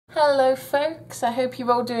Hello folks, I hope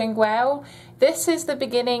you're all doing well. This is the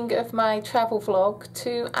beginning of my travel vlog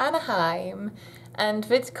to Anaheim and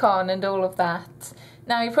VidCon and all of that.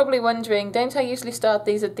 Now you're probably wondering, don't I usually start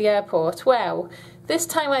these at the airport? Well, this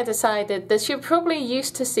time I decided that you're probably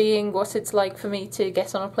used to seeing what it's like for me to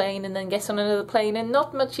get on a plane and then get on another plane, and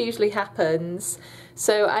not much usually happens.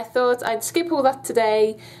 So I thought I'd skip all that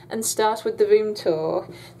today and start with the room tour.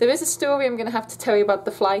 There is a story I'm going to have to tell you about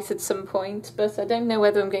the flight at some point, but I don't know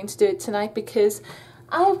whether I'm going to do it tonight because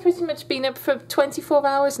I've pretty much been up for 24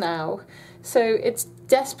 hours now. So it's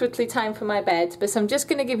desperately time for my bed, but I'm just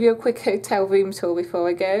going to give you a quick hotel room tour before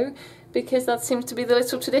I go, because that seems to be the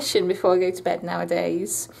little tradition before I go to bed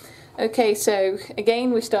nowadays. Okay, so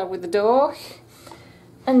again we start with the door,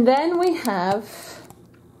 and then we have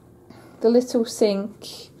the little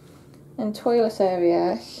sink and toilet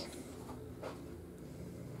area.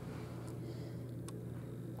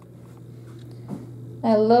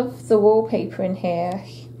 I love the wallpaper in here.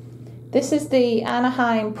 This is the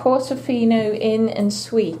Anaheim Portofino Inn and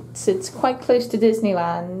Suites. It's quite close to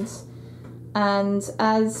Disneyland, and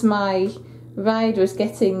as my ride was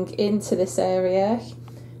getting into this area,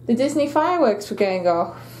 the Disney fireworks were going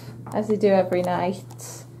off, as they do every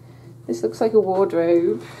night. This looks like a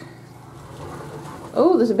wardrobe.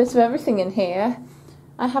 Oh, there's a bit of everything in here.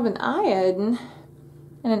 I have an iron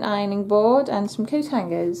and an ironing board and some coat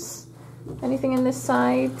hangers. Anything in this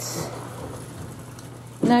side?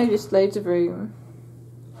 No, just loads of room.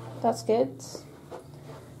 That's good.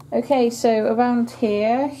 Okay, so around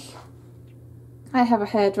here I have a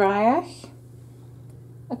hairdryer,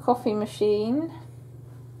 a coffee machine,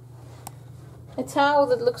 a towel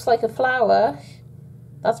that looks like a flower.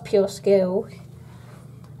 That's pure skill.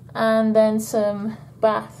 And then some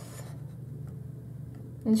bath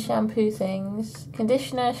and shampoo things,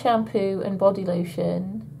 conditioner, shampoo and body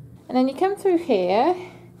lotion. And then you come through here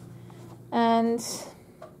and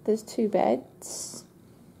there's two beds,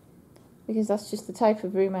 because that's just the type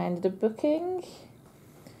of room I ended up booking.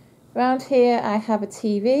 Around here I have a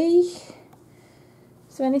TV.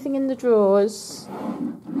 Is there anything in the drawers?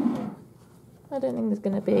 I don't think there's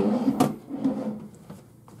going to be.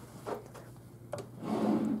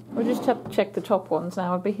 We'll just have to check the top ones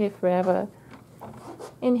now, I'll be here forever.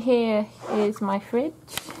 In here is my fridge,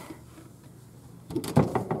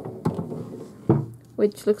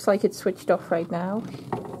 which looks like it's switched off right now.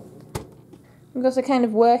 We've got a kind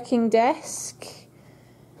of working desk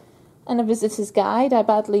and a visitor's guide. I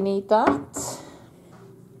badly need that.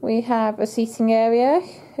 We have a seating area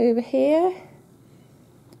over here,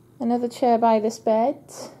 another chair by this bed.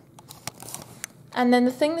 And then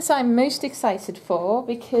the thing that I'm most excited for,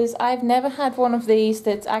 because I've never had one of these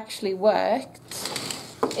that actually worked,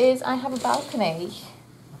 is I have a balcony.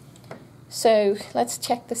 So let's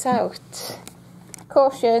check this out.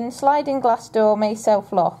 Caution, sliding glass door may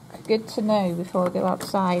self-lock. Good to know before I go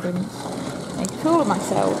outside and make a fool of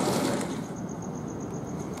myself.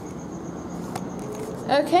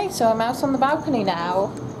 Okay, so I'm out on the balcony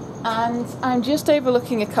now, and I'm just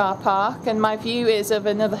overlooking a car park, and my view is of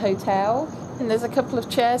another hotel. And there's a couple of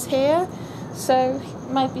chairs here, so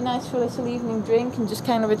it might be nice for a little evening drink and just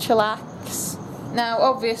kind of a chillax. Now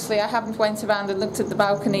obviously I haven't went around and looked at the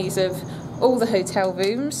balconies of all the hotel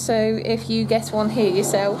rooms, so if you get one here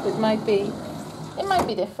yourself, it might be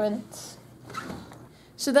different.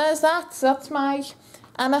 So there's that. That's my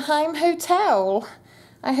Anaheim hotel.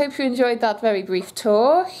 I hope you enjoyed that very brief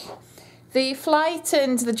tour. The flight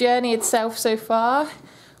and the journey itself so far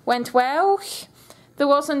went well. There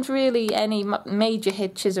wasn't really any major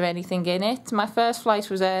hitches or anything in it. My first flight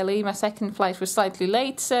was early, my second flight was slightly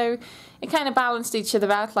late, so it kind of balanced each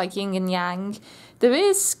other out like yin and yang. There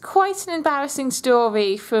is quite an embarrassing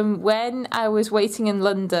story from when I was waiting in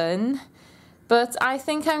London, but I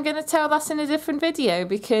think I'm going to tell that in a different video,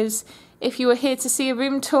 because if you were here to see a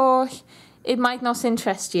room tour, it might not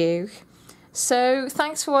interest you. So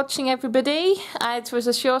thanks for watching everybody. It was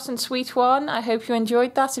a short and sweet one. I hope you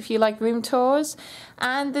enjoyed that if you like room tours.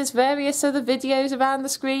 And there's various other videos around the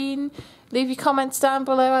screen. Leave your comments down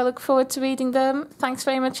below, I look forward to reading them. Thanks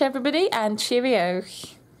very much everybody, and cheerio.